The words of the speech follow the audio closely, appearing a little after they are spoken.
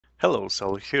Hello,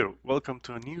 Sal here. Welcome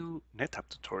to a new NetApp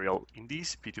tutorial. In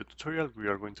this video tutorial, we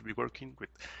are going to be working with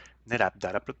NetApp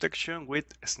data protection with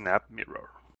SnapMirror.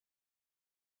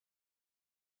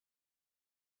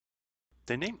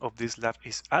 The name of this lab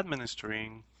is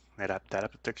Administering NetApp Data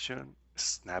Protection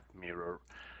SnapMirror.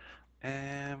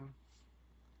 Um,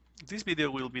 this video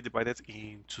will be divided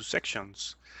in two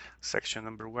sections. Section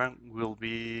number one will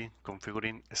be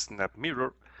configuring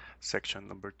SnapMirror. Section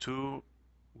number two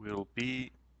will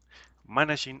be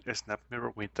managing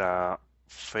SnapMirror with a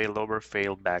failover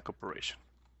failback operation.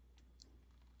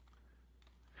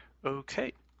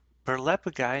 Okay, per lab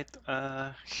guide,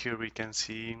 here we can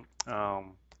see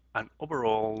an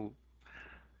overall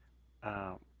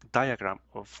uh, diagram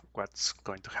of what's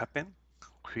going to happen.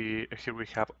 Here we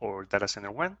have our data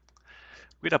center 1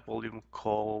 with a volume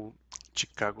called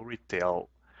Chicago Retail.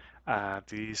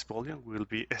 This volume will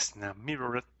be snap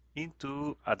mirrored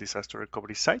into a disaster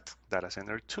recovery site, data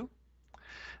center 2.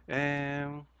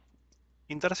 And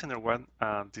in data center 1,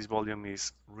 this volume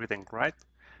is read and write,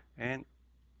 and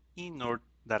in our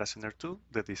data center 2,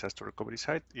 the disaster recovery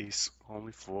site is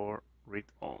only for read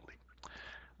only.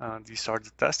 These are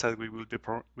the tasks that we will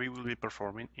be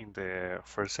performing in the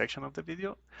first section of the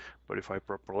video. Verify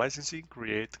proper licensing,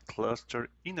 create cluster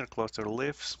inner cluster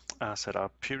lifts, set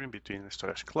up peering between the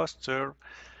storage cluster.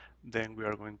 Then we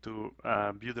are going to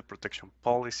view the protection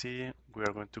policy. We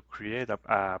are going to create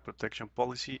a protection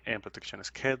policy and protection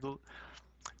schedule.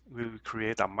 We will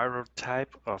create a mirror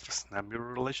type of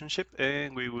SnapMirror relationship,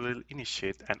 and we will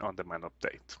initiate an on-demand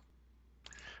update.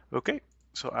 Okay,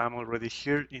 so I'm already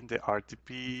here in the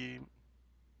RTP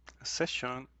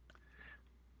session.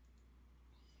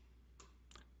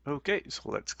 Okay,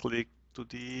 so let's click to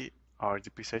the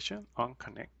RTP session on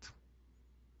Connect.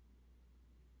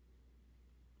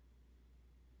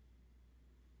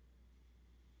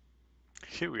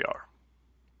 Here we are.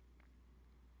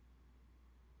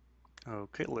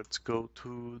 Okay, let's go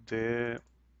to the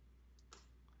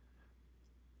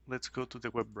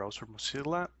web browser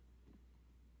Mozilla.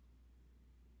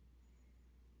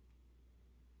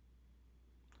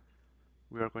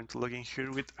 We are going to log in here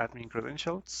with admin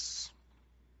credentials.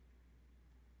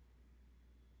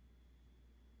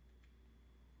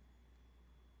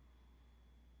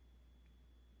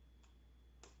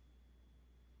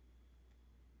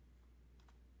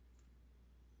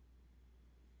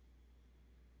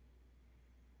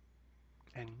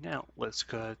 And now let's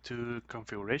go to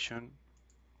configuration,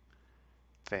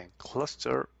 then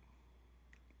cluster,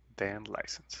 then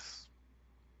licenses.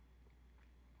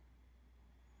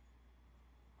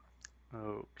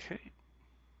 Okay.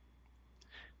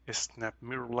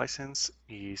 SnapMirror license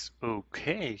is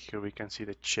okay. Here we can see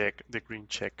the green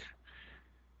check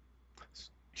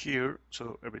here,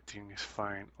 so everything is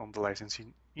fine on the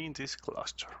licensing in this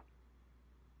cluster.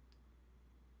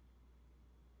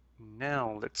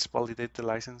 Now let's validate the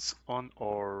license on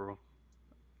our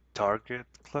target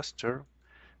cluster,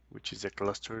 which is the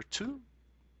cluster 2.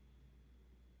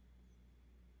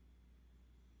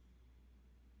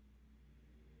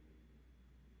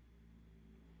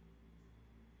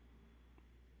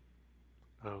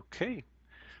 Okay,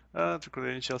 the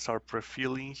credentials are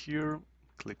pre-filling here.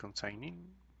 Click on sign in.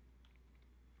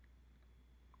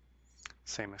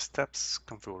 Same steps,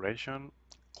 configuration,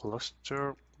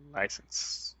 cluster,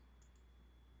 license.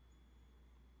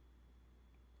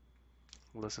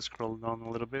 Let's scroll down a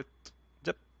little bit.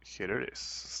 Yep, here it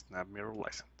is, SnapMirror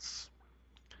license.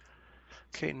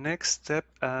 Okay, next step,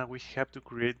 we have to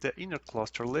create the inner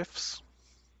cluster lifts.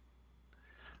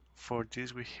 For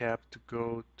this, we have to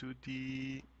go to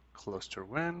the cluster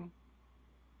 1,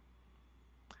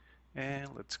 and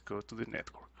let's go to the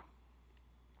network.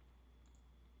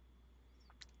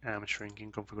 I'm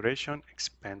shrinking configuration,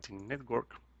 expanding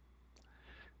network,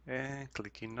 and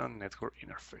clicking on network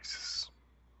interfaces.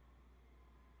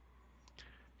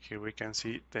 Here we can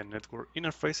see the network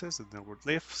interfaces, the network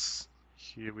lifts.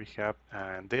 Here we have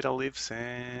data lifts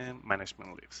and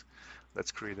management lifts.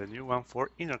 Let's create a new one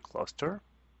for inner cluster.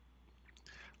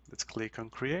 Let's click on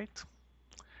create.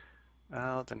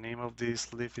 The name of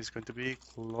this lift is going to be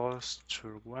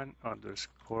cluster1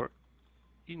 underscore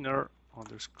inner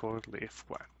underscore lift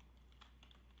 1.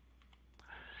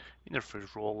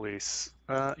 Interface role is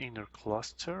inner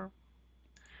cluster.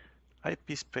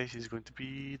 IP space is going to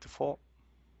be default.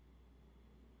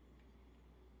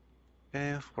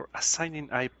 And for assigning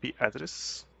IP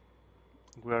address,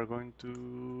 we are going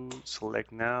to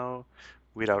select now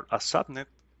without a subnet.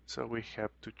 So we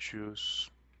have to choose,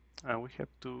 we have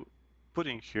to put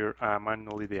in here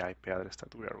manually the IP address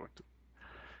that we are going to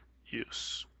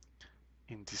use.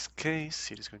 In this case,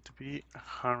 it is going to be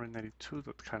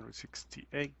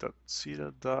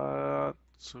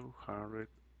 192.168.0.201.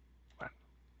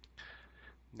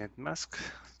 Netmask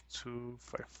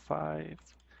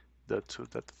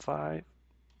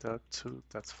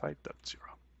 255.2.5.2.5.0.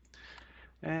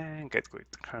 And gateway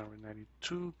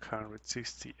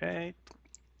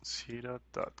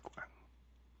 192.168.0.1.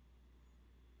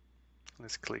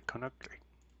 Let's click on OK.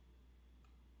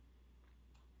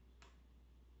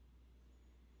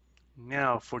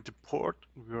 Now for the port,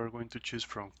 we are going to choose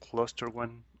from cluster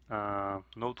 1,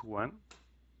 node 1.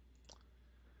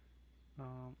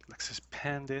 Let's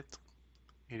expand it.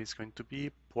 It is going to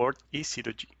be port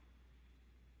E0G.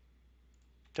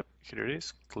 Yep, here it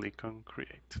is. Click on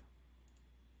create.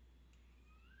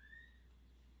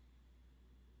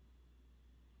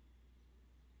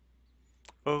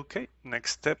 Okay,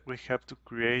 next step, we have to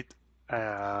create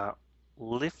a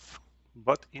leaf,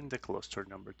 but in the cluster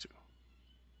number 2.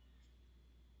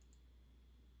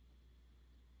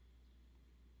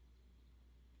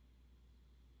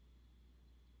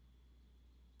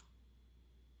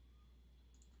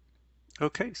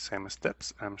 Okay, same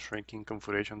steps. I'm shrinking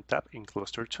configuration tab in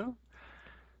cluster 2,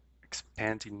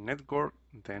 expanding network,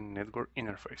 then network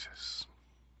interfaces.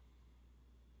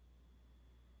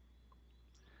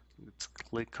 Let's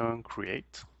click on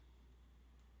create.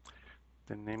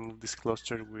 The name of this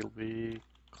cluster will be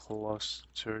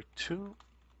cluster 2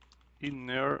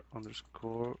 inner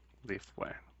underscore leaf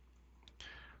 1.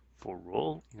 For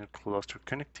role, inner cluster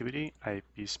connectivity,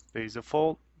 IP space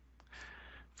default.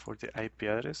 For the IP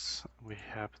address, we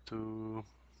have to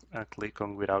click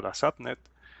on without a subnet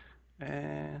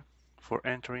for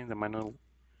entering the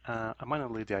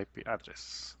manually the IP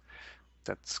address.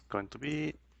 That's going to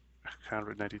be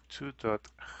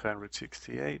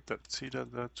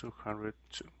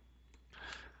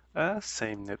 192.168.0.202.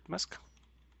 Same netmask.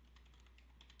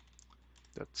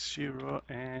 That's 0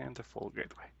 and the full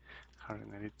gateway.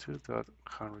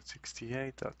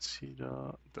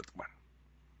 192.168.0.1.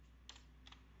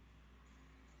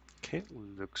 Okay,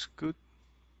 looks good.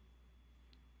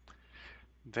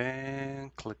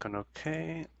 Then click on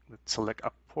OK. Let's select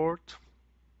a port.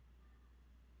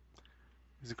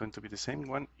 This is going to be the same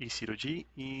one, E0G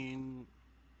in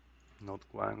node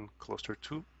 1, cluster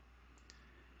 2,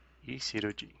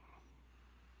 E0G.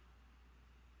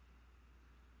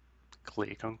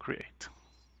 Click on create.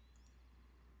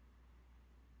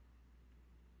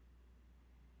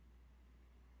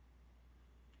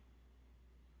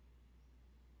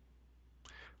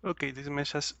 Okay, this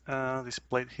message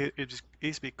displayed here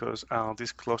is because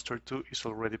this cluster 2 is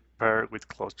already paired with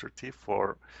cluster T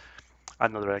for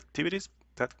another activities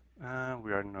that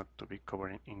we are not to be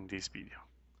covering in this video.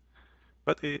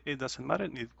 But it doesn't matter,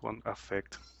 it won't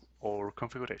affect our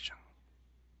configuration.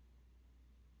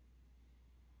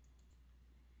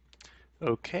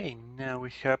 Okay, now we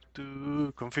have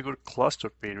to configure cluster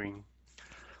pairing.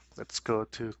 Let's go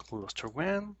to cluster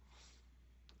 1,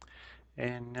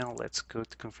 and now let's go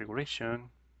to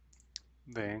configuration,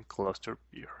 then cluster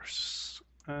peers.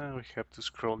 We have to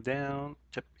scroll down.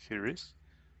 Yep, here it is.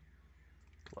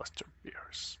 Cluster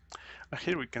peers.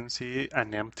 Here we can see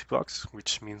an empty box,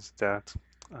 which means that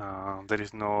there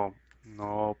is no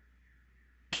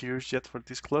peers yet for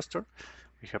this cluster.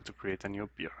 We have to create a new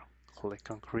peer.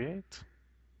 Click on create.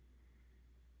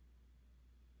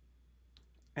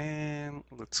 And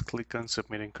let's click on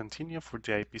submit and continue for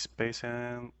the IP space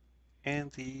and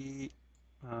the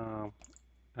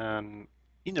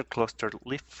inner cluster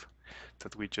leaf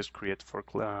that we just created for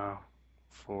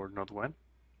node 1,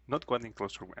 node 1 in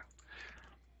cluster 1.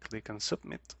 Click on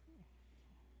submit.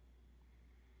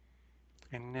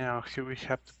 And now here we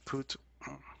have to put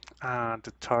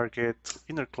the target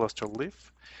inner cluster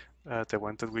leaf, the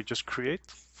one that we just create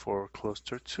for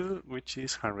cluster 2, which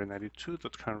is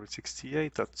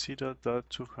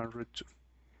 192.168.0.202.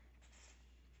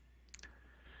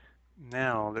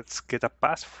 Now let's get a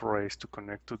passphrase to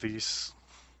connect to this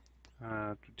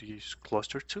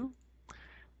cluster 2.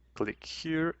 Click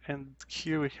here, and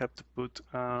here we have to put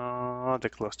the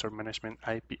cluster management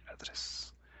IP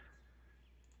address.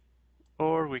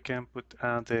 Or we can put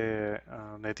the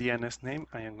DNS name.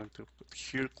 I am going to put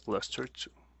here cluster 2.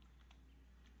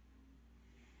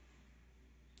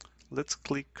 Let's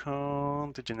click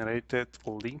on the generated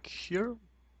link here,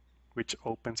 which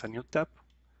opens a new tab.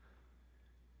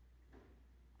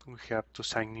 We have to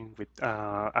sign in with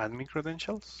admin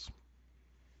credentials.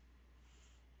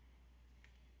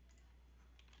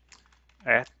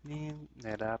 Admin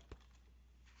NetApp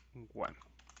 1.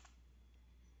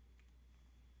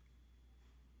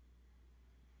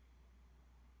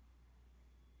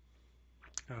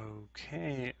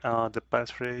 Okay, the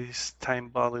passphrase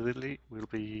time validity will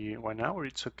be 1 hour.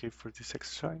 It's okay for this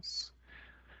exercise.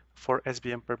 For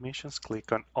SVM permissions,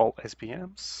 click on all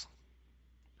SVMs.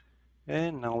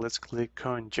 And now let's click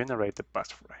on generate the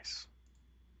passphrase.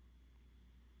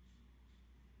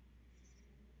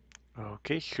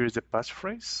 Okay, here's the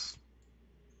passphrase.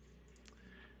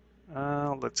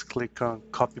 Let's click on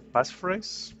copy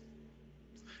passphrase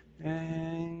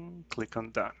and click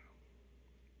on done.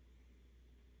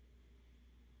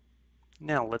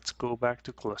 Now let's go back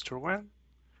to cluster 1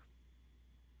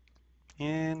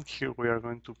 and here we are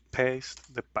going to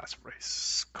paste the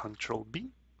passphrase. Control B.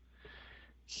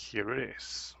 Here it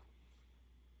is.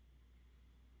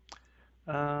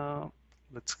 Uh,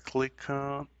 let's click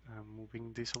on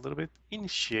moving this a little bit.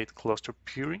 Initiate cluster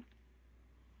peering.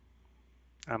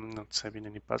 I'm not saving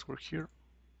any password here.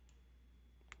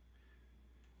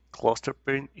 Cluster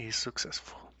peering is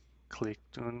successful. Click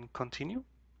on continue.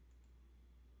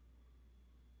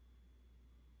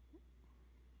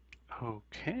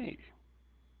 Okay.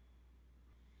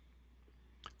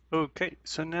 Okay,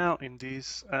 so now in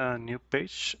this new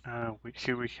page,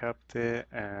 here we have the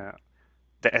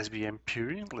SVM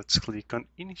peering. Let's click on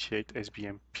initiate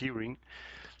SVM peering.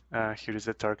 Here is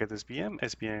the target SVM,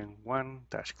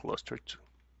 SVM1-cluster2.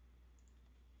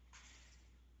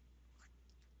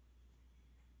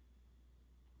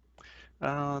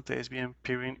 The SVM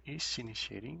peering is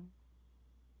initiating.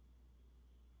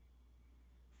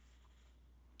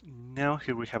 Now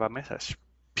here we have a message.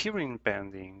 Peering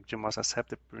pending. You must accept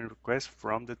the peering request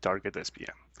from the target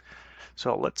SVM.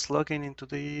 So let's log in into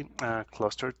the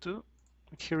cluster 2.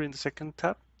 Here in the second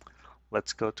tab,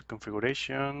 let's go to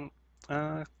configuration.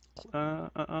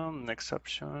 Next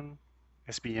option,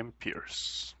 SVM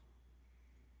peers.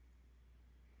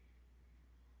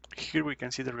 Here we can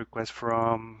see the request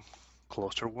from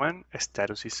cluster 1.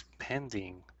 Status is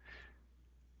pending.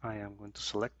 I am going to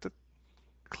select it.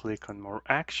 Click on more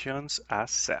actions,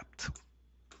 accept.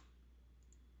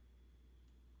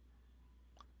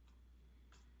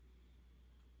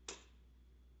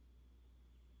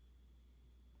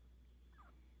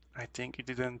 I think it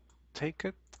didn't take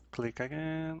it. Click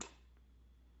again,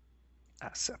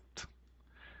 accept.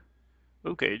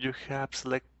 Okay, you have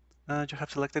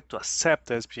selected to accept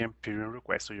the SVM peering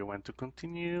request. So you want to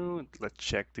continue. Let's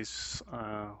check this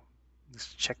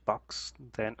this checkbox.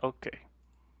 Then okay.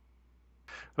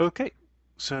 Okay.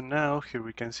 So now here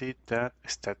we can see that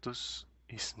status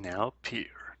is now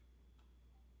peer.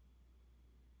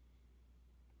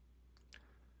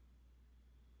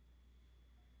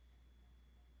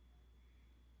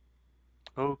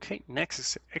 Okay,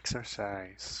 next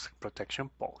exercise, protection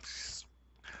policies.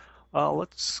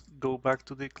 Let's go back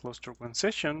to the cluster 1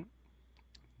 session.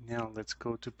 Now let's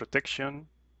go to protection.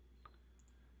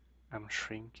 I'm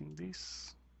shrinking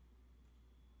this.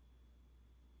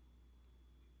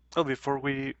 Oh, before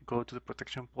we go to the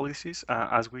protection policies,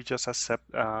 as we just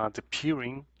accept the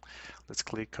peering, let's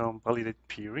click on validate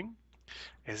peering.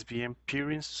 SVM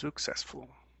peering successful.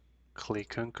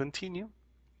 Click on continue.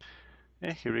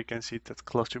 And here you can see that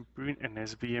cluster peering and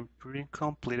SVM peering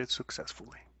completed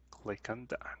successfully. Click on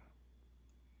done.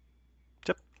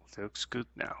 Yep, looks good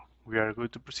now. We are going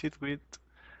to proceed with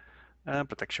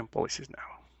protection policies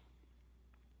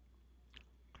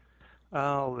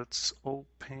now. Let's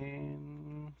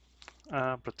open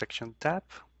protection tab,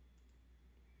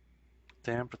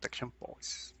 then protection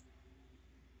policies.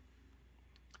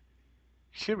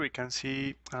 Here we can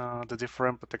see the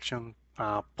different protection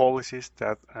policies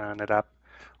that NetApp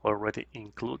already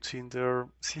includes in their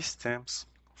systems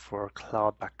for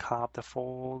cloud backup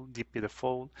default, DP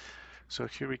default. So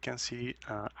here we can see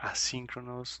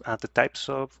asynchronous, the types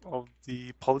of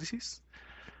the policies: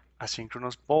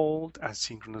 asynchronous bold,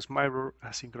 asynchronous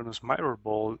mirror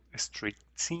bold, strict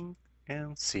sync,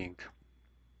 and sync.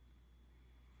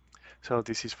 So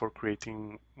this is for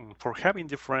creating, for having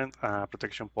different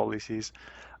protection policies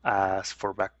as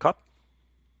for backup,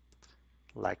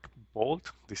 like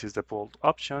bold. This is the bold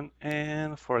option,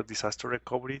 and for disaster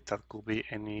recovery, that could be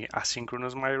any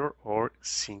asynchronous mirror or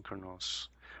synchronous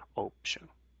option.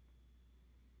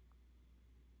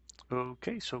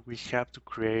 Okay, so we have to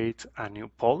create a new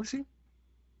policy.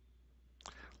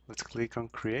 Let's click on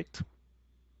create.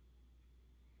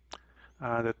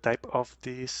 The type of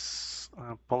this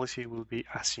policy will be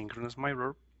asynchronous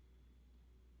mirror.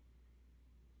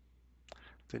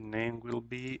 The name will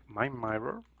be my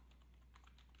mirror.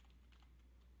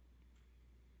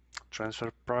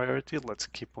 Transfer priority, let's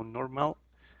keep on normal.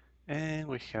 And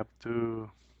we have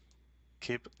to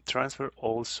keep transfer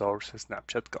all source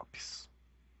snapshot copies.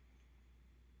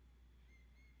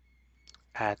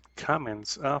 add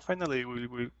comments. Finally, we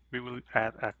will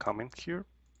add a comment here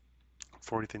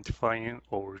for identifying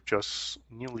our just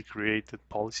newly created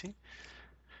policy,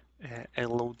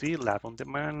 LOD, Lab on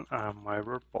Demand,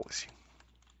 Mirror policy.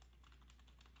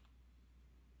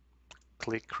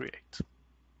 Click Create.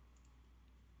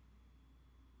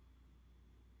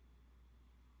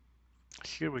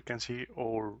 Here we can see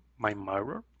my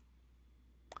mirror.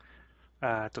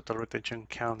 Total retention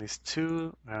count is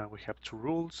 2. We have 2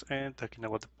 rules, and talking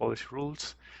about the policy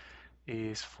rules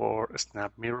is for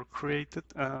SnapMirror created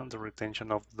and the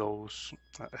retention of those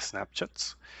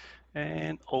snapshots.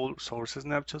 And all source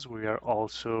snapshots, we are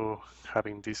also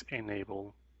having this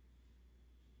enabled.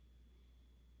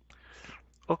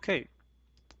 Okay,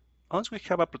 once we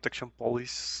have a protection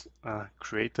policy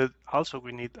created, also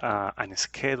we need a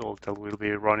schedule that will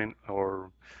be running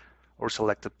our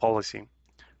selected policy.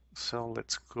 So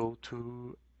let's go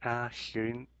to here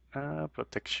in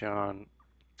protection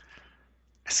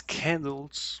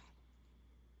schedules.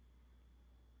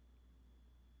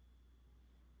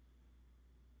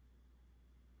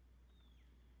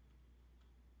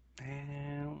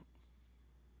 And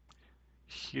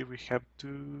here we have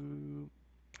to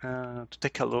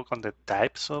take a look on the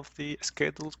types of the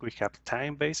schedules. We have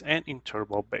time-based and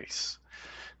interval-based.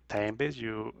 Time-based,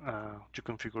 you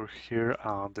configure here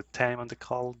the time on the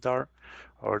calendar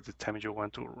or the time you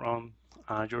want to run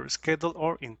your schedule,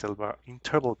 or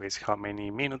interval-based, how many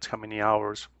minutes, how many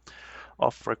hours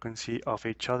of frequency of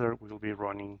each other will be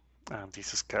running this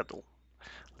schedule.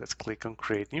 Let's click on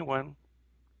create new one.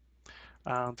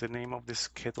 The name of the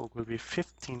schedule will be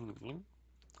 15 min.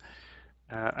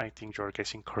 I think you're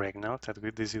guessing correct now that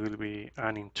this will be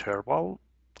an interval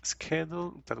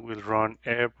schedule that will run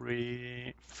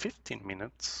every 15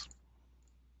 minutes.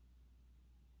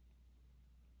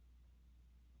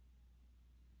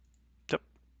 Yep.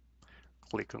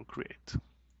 Click on create.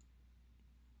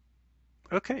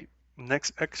 Okay,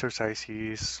 next exercise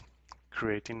is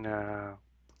creating a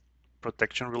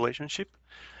protection relationship.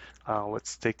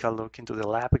 Let's take a look into the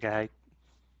lab guide.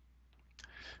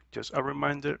 Just a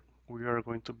reminder, we are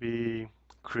going to be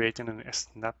creating a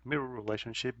SnapMirror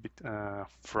relationship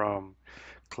from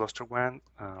cluster 1,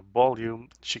 volume,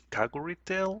 Chicago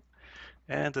retail,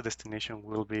 and the destination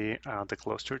will be the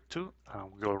cluster 2.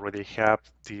 We already have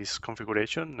this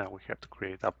configuration. Now we have to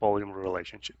create a volume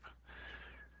relationship.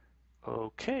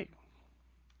 Okay,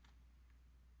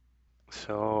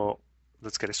 so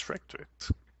let's get straight to it.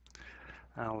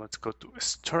 Let's go to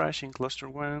storage in cluster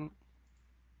 1.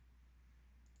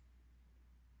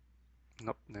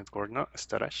 Nope, network, no,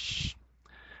 storage.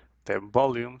 Then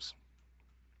volumes.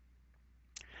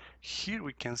 Here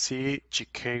we can see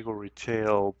Chicago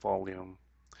retail volume.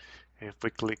 If we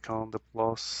click on the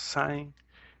plus sign,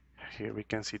 here we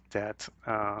can see that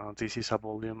this is a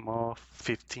volume of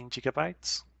 15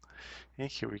 gigabytes. And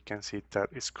here we can see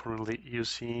that it's currently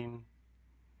using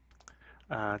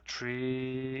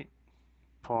 3.88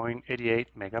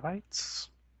 megabytes.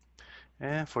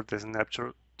 And for the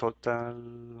snapshot,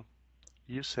 total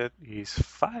usage is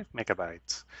 5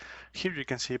 megabytes. Here you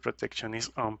can see protection is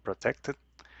unprotected.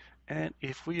 And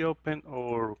if we open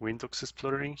our Windows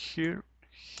Explorer in here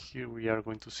we are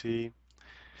going to see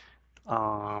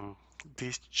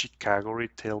this Chicago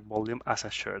retail volume as a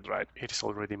shared drive. It is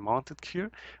already mounted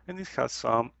here, and it has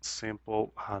some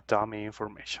simple dummy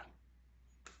information.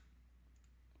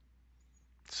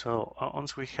 So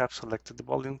once we have selected the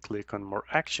volume, click on More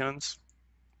Actions,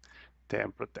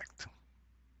 then Protect.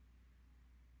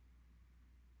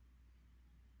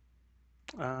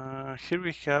 Here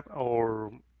we have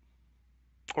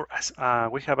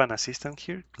we have an assistant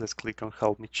here. Let's click on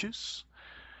Help Me Choose.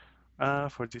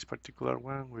 For this particular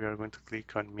one, we are going to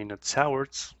click on Minutes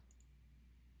Hours.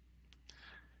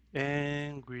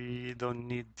 And we don't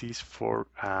need this for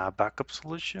a backup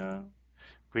solution.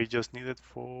 We just need it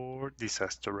for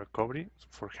disaster recovery,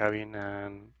 for having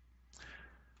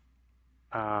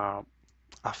a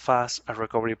fast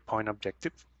recovery point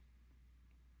objective.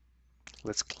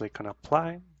 Let's click on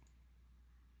Apply.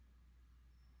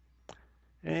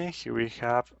 And here we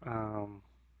have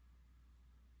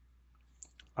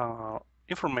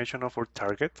information of our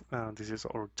target. This is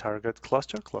our target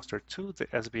cluster, cluster 2, the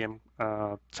SVM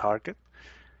target,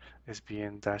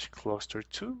 SVM-cluster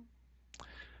 2.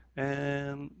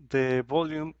 And the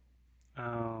volume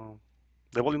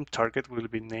target will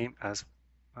be named as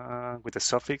with the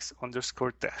suffix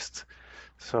 _test.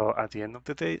 So at the end of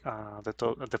the day,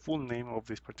 the full name of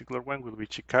this particular one will be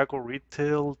Chicago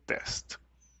Retail Test.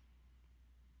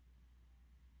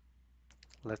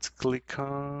 Let's click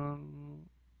on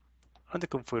the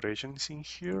configurations in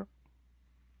here.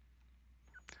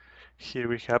 Here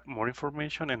we have more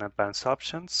information and advanced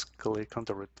options. Click on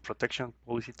the protection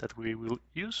policy that we will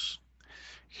use.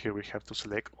 Here we have to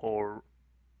select our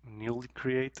newly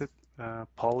created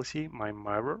policy, my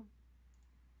mirror.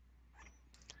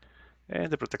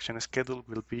 And the protection schedule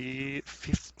will be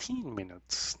 15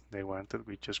 minutes, the one that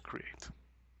we just create.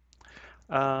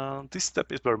 This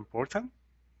step is very important.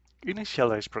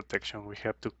 Initialize protection. We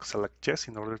have to select yes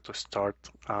in order to start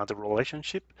the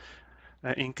relationship.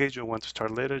 In case you want to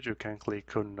start later, you can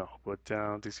click on no, but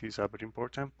this is a very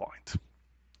important point.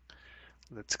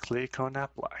 Let's click on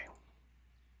apply.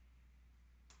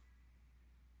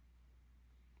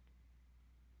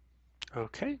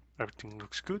 Okay, everything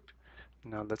looks good.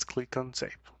 Now let's click on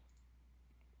save.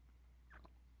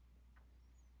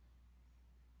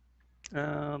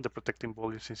 The protecting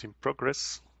volumes is in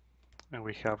progress, and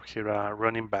we have here a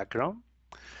running background.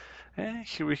 And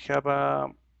here we have a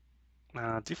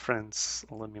difference.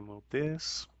 Let me move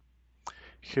this.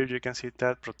 Here you can see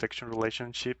that protection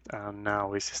relationship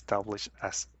now is established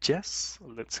as yes.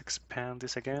 Let's expand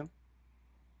this again.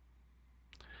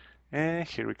 And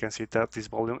here we can see that this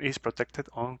volume is protected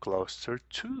on cluster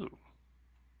 2.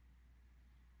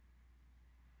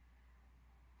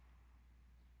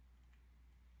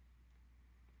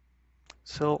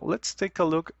 So let's take a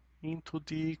look into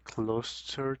the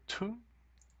cluster 2.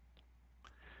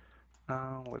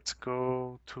 Let's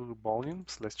go to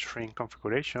volumes. Let's shrink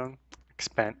configuration,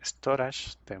 expand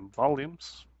storage, then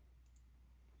volumes.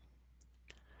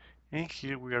 And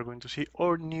here we are going to see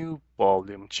our new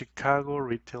volume, Chicago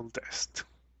Retail Test.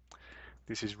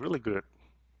 This is really good.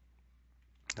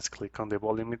 Let's click on the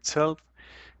volume itself.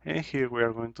 And here we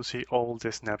are going to see all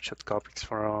the snapshot copies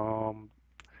from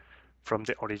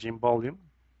the origin volume.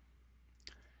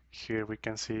 Here we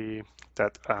can see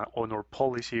that on our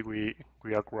policy we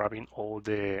are grabbing all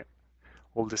the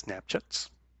snapshots.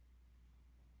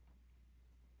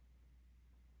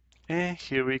 And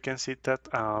here we can see that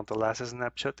the last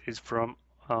snapshot is from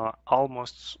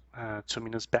almost 2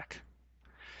 minutes back,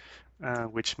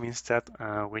 which means that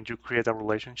when you create a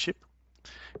relationship,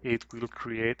 it will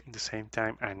create in the same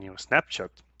time a new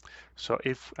snapshot. So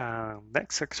if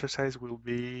next exercise will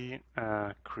be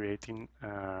creating,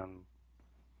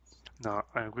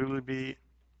 we will be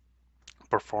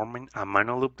performing a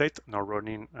manual update, not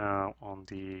running on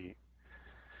the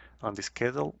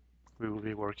schedule. We will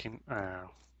be working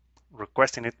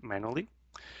requesting it manually.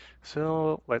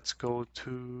 So let's go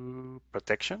to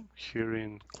protection here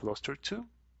in cluster 2.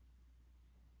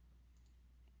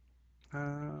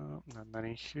 Not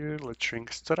in here. Let's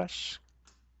shrink storage,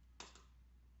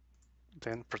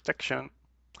 then protection,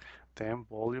 then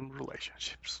volume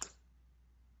relationships.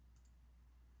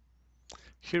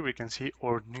 Here we can see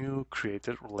our new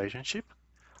created relationship.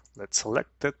 Let's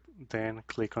select it, then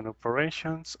click on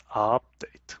operations,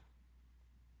 update.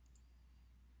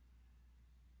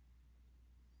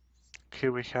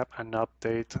 Here we have an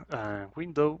update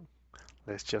window.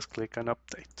 Let's just click on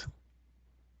update.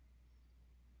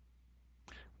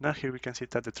 Now here we can see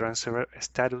that the transfer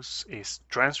status is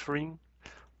transferring.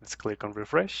 Let's click on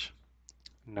refresh.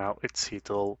 Now it's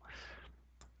settled.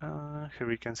 Here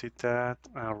we can see that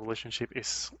relationship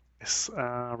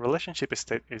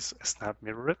state is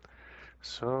SnapMirrored.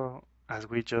 So as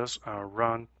we just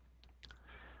run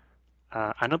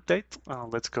an update,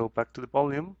 let's go back to the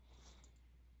volume.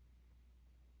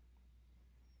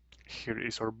 Here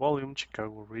is our volume,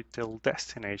 Chicago Retail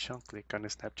Destination. Click on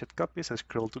Snapshot Copies and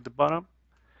scroll to the bottom.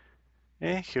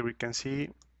 And here we can see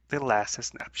the last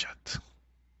snapshot.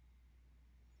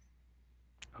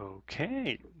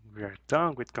 Okay, we are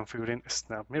done with configuring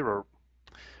SnapMirror.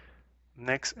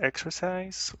 Next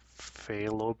exercise,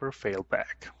 failover,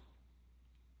 failback.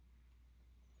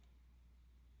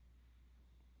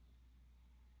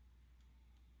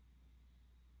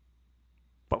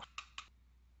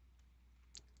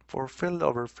 For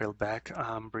failover, failback,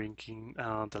 I'm bringing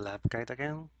the lab guide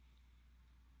again.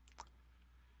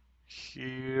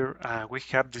 Here we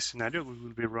have this scenario. We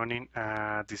will be running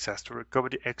a disaster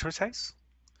recovery exercise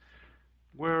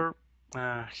where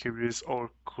here is our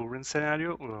current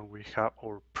scenario. We have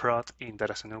our prod in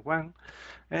data center 1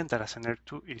 and data center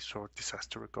 2 is our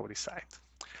disaster recovery site.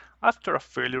 After a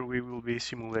failure, we will be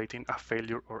simulating a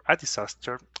failure or a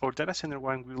disaster. Our data center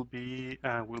 1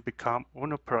 will become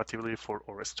unoperatively for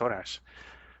our storage.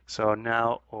 So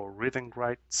now our read and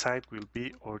write side will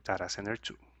be our data center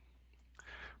 2.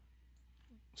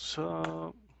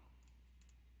 So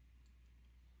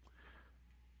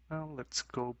now let's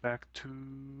go back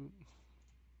to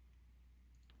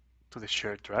the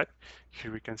shared drive.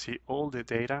 Here we can see all the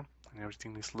data and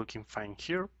everything is looking fine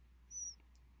here.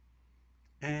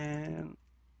 And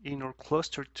In our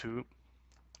cluster 2,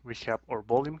 we have our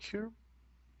volume here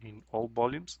in all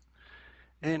volumes.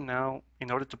 And now,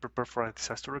 in order to prepare for a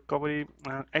disaster recovery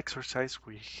exercise,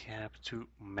 we have to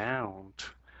mount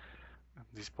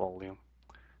this volume.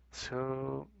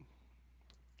 So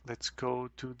let's go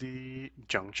to the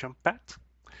junction path.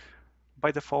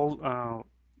 By default,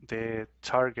 the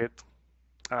target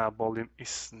volume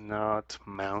is not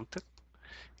mounted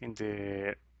in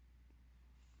the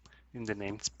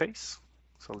namespace.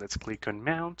 So let's click on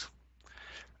mount.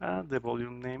 The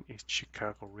volume name is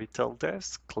Chicago Retail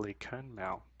Desk. Click on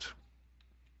mount.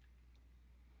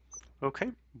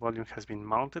 Okay, volume has been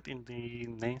mounted in the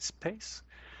namespace.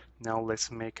 Now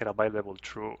let's make it available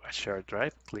through a shared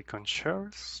drive. Click on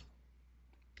shares.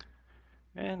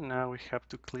 And now we have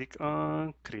to click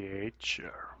on create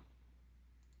share.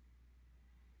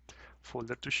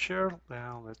 Folder to share.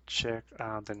 Now let's check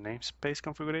the namespace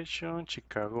configuration,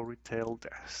 Chicago Retail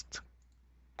Desk.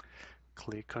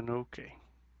 Click on OK.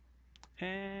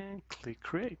 And click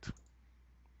create.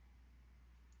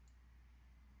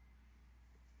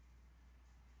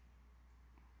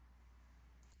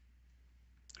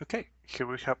 Okay, here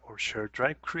we have our shared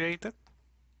drive created.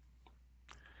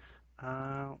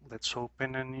 Let's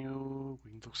open a new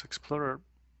Windows Explorer.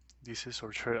 This is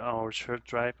our shared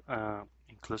drive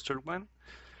in cluster 1.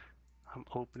 I'm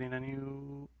opening a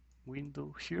new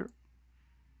window here.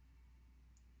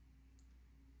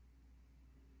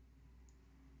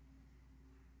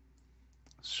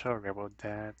 Sorry about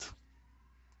that.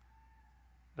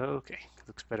 Okay,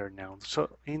 looks better now.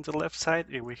 So in the left side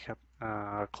we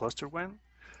have cluster 1.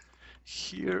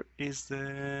 Here is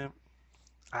the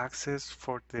access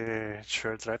for the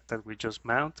shared drive that we just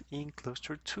mount in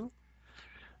cluster 2.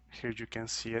 Here you can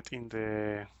see it in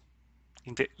the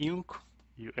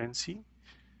UNC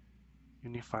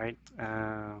Unified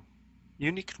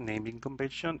Unique Naming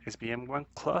Convention SVM1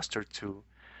 Cluster 2.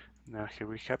 Now here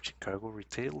we have Chicago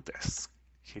Retail Desk.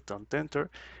 Hit on enter,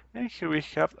 and here we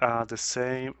have the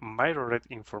same mirrored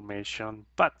information,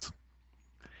 but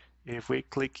if we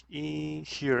click in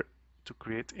here to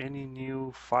create any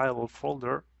new file or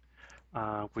folder,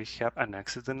 we have an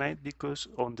access denied because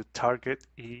on the target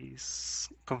is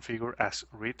configured as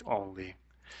read-only.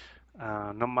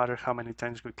 No matter how many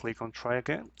times we click on try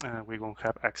again, we won't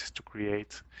have access to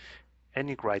create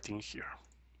any writing here.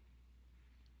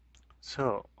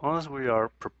 So once we are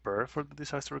prepared for the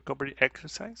disaster recovery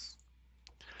exercise,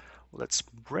 let's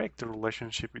break the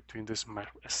relationship between this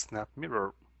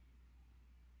SnapMirror.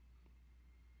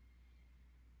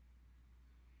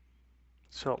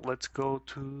 So let's go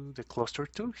to the cluster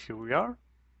 2, here we are.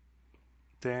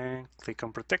 Then click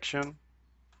on protection.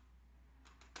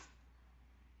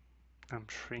 I'm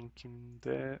shrinking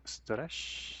the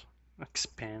storage,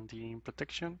 expanding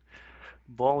protection,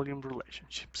 volume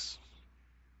relationships.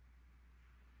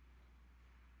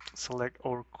 Select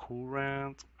our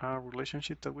current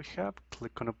relationship that we have,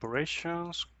 click on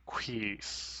operations,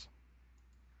 quiz.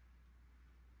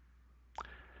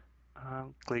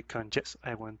 Click on yes,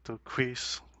 I want to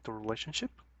quiz the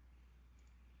relationship.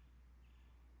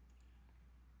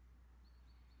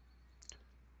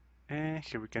 And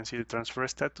here we can see the transfer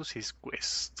status is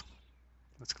quizzed.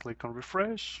 Let's click on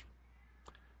refresh.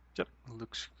 Yep,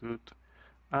 looks good.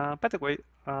 By the way,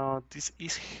 this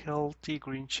is healthy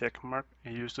green check mark.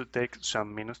 It used to take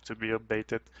some minutes to be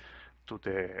updated to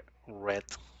the red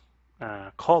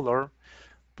color,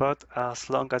 but as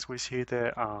long as we see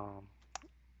the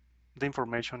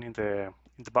information in the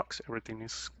box, everything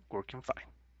is working fine.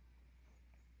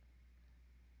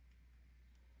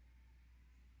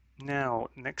 Now,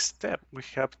 next step, we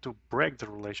have to break the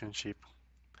relationship.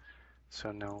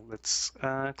 So now let's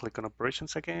click on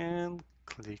operations again,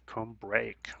 click on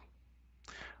break.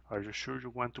 Are you sure you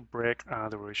want to break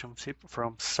the relationship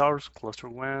from source cluster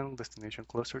 1, destination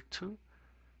cluster 2?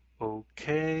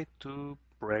 OK to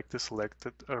break the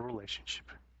selected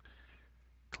relationship.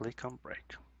 Click on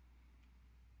break.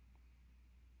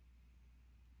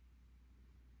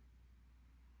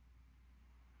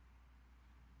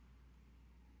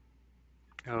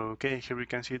 Okay, here we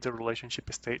can see the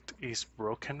relationship state is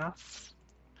broken off.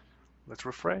 Let's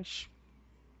refresh.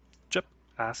 Yep,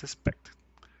 as expected.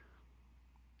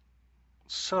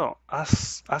 So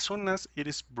as soon as it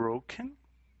is broken,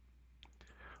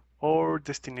 our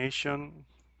destination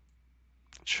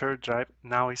shared drive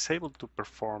now is able to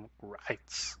perform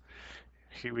writes.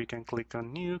 Here we can click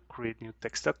on new, create new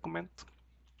text document.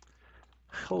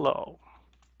 Hello.txt,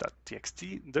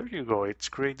 there you go, it's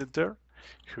created there.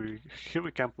 Here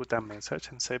we can put a message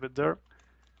and save it there.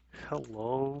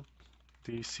 Hello,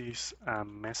 this is a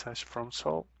message from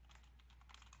Sol.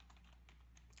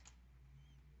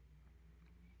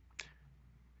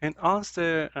 And once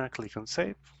the click on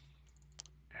save,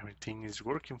 everything is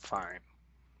working fine.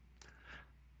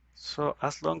 So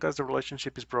as long as the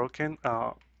relationship is broken,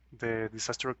 the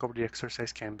disaster recovery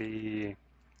exercise can be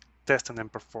tested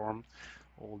and performed,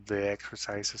 all the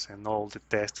exercises and all the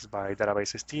tests by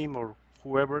databases team or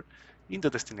whoever in the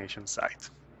destination site.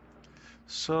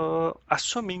 So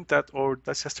assuming that our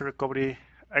disaster recovery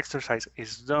exercise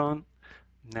is done,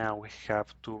 now we have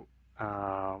to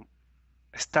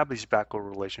establish back our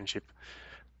relationship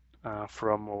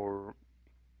from our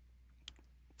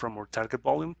target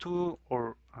volume to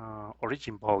our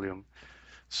origin volume.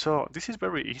 So this is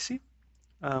very easy.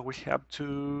 We have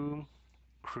to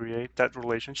create that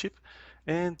relationship,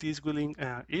 and this will,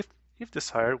 if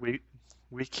desired,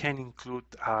 we can include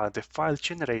the file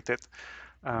generated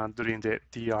during the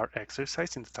DR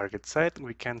exercise in the target site.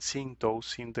 We can sync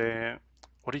those in the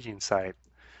origin site.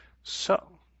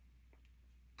 So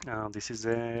this is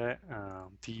the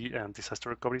disaster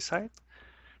recovery site.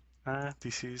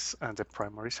 This is the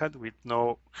primary site with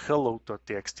no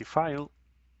hello.txt file.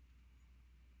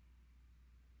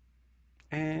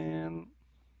 And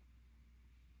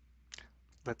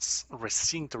let's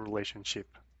resync the relationship.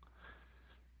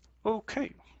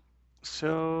 Okay,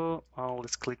 so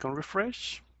let's click on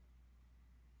refresh,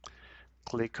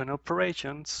 click on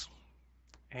operations,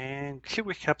 and here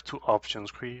we have two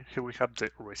options. Here we have the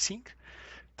resync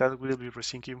that will be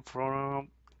resyncing from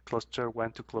cluster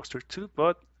 1 to cluster 2,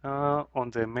 but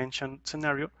on the mentioned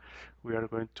scenario, we are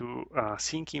going to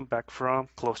syncing back from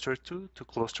cluster 2 to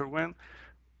cluster 1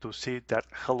 to see that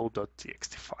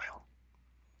hello.txt file.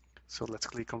 So let's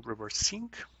click on reverse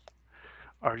sync.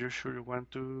 Are you sure you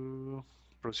want to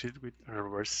proceed with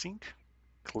reverse sync?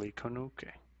 Click on OK.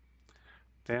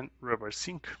 Then reverse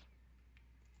sync.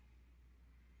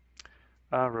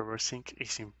 Reverse sync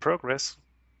is in progress.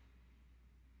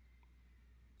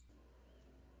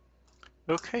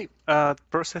 Okay,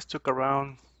 process took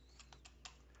around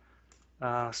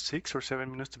 6 or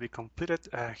 7 minutes to be completed.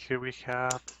 Here we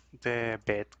have the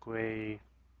bad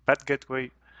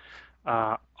gateway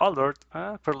alert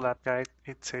per lab guide.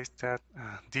 It says that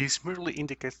this merely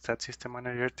indicates that system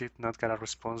manager did not get a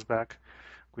response back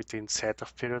within set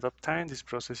of period of time. This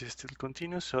process is still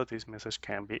continuous, so this message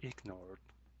can be ignored.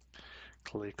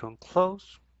 Click on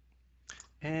close,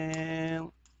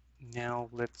 and now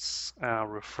let's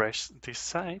refresh this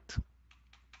site.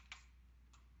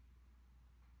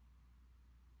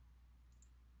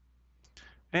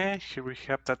 And here we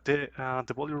have that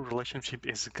the volume relationship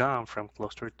is gone from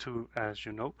cluster 2. As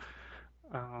you know,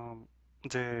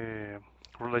 the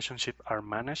relationship are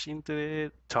managed in the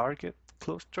target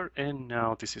cluster, and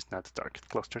now this is not the target.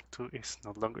 Cluster 2 is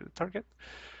no longer the target.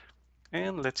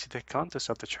 And let's see the contents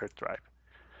of the shared drive.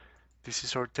 This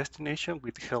is our destination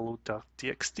with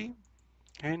hello.txt,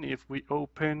 and if we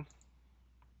open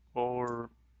our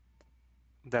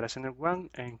data center 1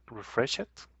 and refresh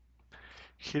it,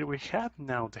 here we have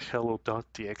now the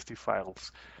hello.txt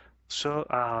files. So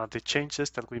the changes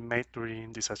that we made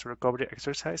during disaster recovery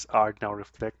exercise are now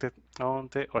reflected on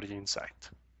the origin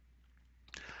site.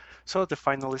 So the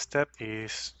final step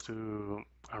is to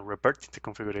revert the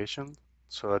configuration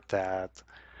so that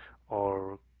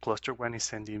our cluster 1 is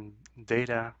sending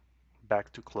data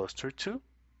back to cluster 2.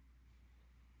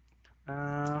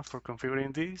 For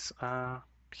configuring this,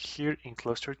 here in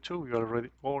cluster 2, we are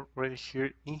already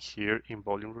here in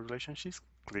volume relationships.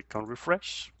 Click on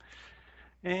refresh.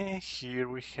 And here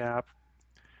we have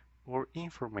our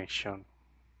information.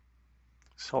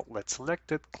 So let's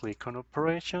select it, click on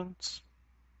operations,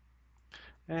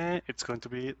 and it's going to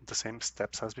be the same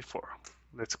steps as before.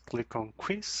 Let's click on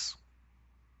quiz.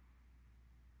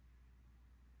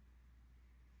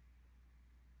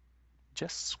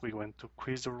 Yes, we want to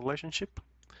quiz the relationship.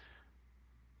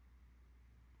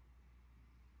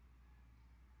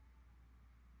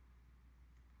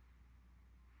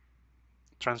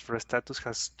 Transfer status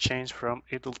has changed from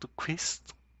idle to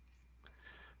quizzed.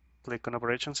 Click on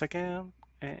operations again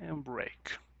and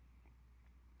break.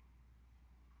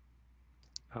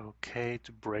 Okay,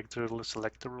 to break the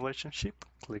select the relationship,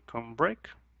 click on break.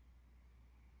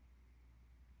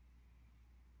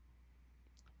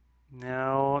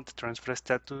 Now the transfer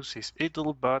status is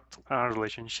idle, but our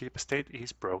relationship state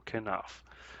is broken off.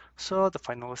 So the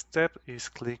final step is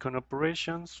click on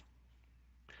operations,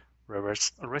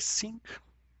 reverse resync,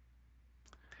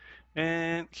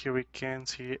 and here we can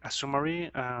see a summary.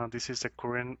 This is the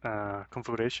current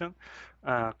configuration.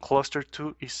 Cluster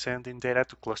 2 is sending data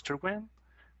to cluster 1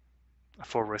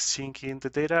 for resyncing the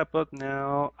data, but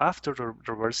now after the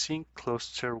reverse sync,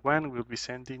 cluster 1 will be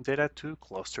sending data to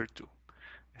cluster 2.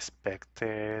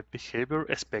 expected behavior,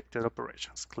 expected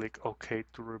operations. Click OK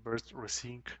to reverse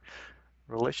resync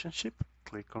relationship.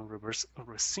 Click on reverse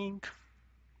resync.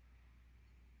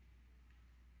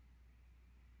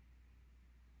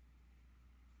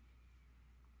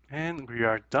 And we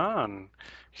are done.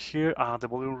 Here, the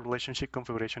volume relationship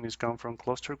configuration is gone from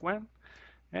cluster 1.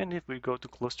 And if we go to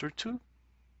cluster 2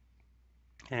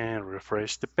 and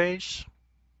refresh the page,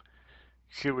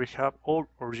 here we have all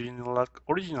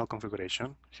original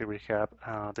configuration. Here we have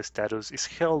the status is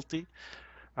healthy,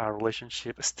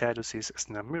 relationship status is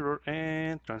SnapMirror,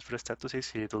 and transfer status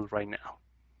is idle right now.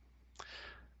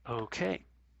 Okay,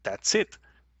 that's it.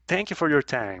 Thank you for your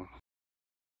time.